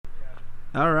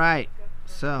All right.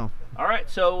 So All right,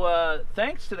 so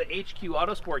thanks to the HQ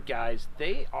Autosport guys.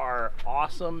 They are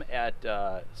awesome at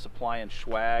supplying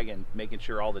Schwag and making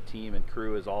sure all the team and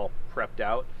crew is all prepped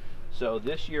out. So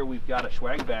this year we've got a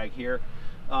Schwag bag here.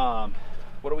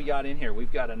 What do we got in here?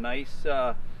 We've got a nice,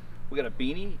 we got a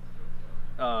beanie,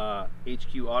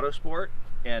 HQ Autosport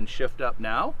and Shift Up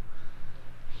Now.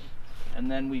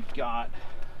 And then we've got,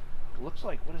 looks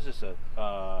like, what is this,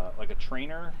 like a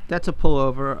trainer? that's a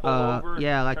pullover. Pullover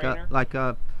Yeah, trainer? like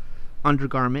a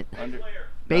undergarment.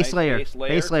 Base Nice layer. Base layer.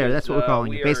 Base layer. That's what we're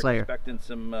calling it. Base We are layer. expecting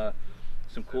some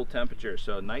cool temperatures.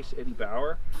 So nice Eddie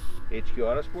Bauer, HQ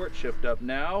Autosport, Shift Up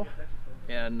Now,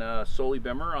 and Soli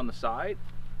Bimmer on the side,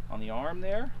 on the arm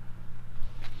there.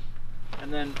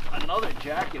 And then another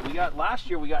jacket. We got last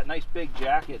year. We got nice big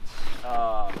jackets,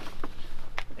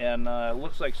 and it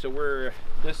looks like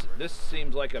this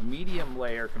seems like a medium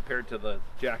layer compared to the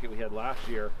jacket we had last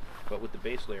year, but with the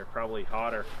base layer probably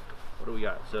hotter. What do we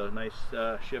got? So nice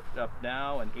Shift Up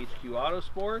Now and HQ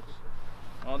Autosports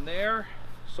on there,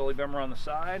 Soli Bimmer on the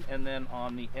side, and then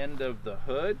on the end of the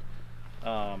hood,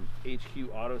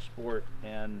 HQ Autosport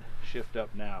and Shift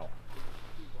Up Now.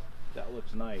 That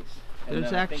looks nice. And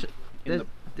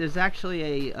There's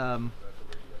actually a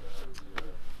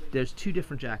there's two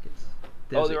different jackets.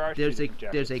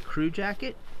 There's a crew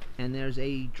jacket and there's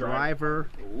a driver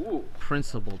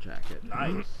principal jacket.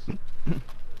 Nice.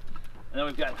 And then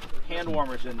we've got hand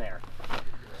warmers in there.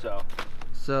 So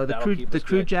the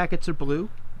crew jackets are blue,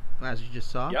 as you just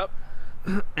saw. Yep.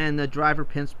 And the driver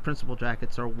principal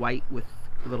jackets are white with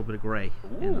a little bit of gray.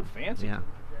 Ooh, fancy. Yeah.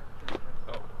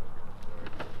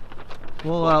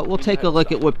 Oh. We'll take a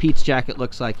look at what Pete's jacket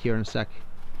looks like here in a sec.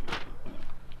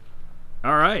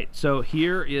 All right, so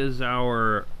here is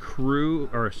our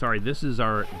this is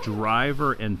our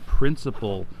driver and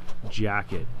principal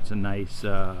jacket. It's a nice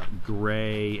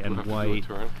gray and white.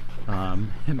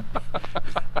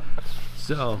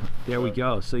 So there we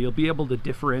go. So you'll be able to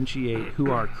differentiate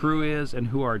who our crew is and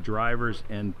who our drivers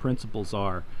and principals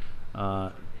are.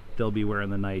 They'll be wearing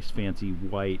the nice fancy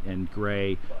white and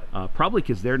gray, probably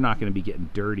because they're not going to be getting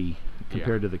dirty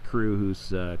compared to the crew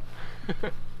who's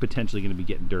potentially going to be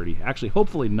getting dirty. Actually,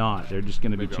 hopefully not. They're just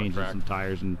going to be changing some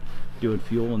tires and doing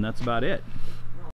fuel, and that's about it.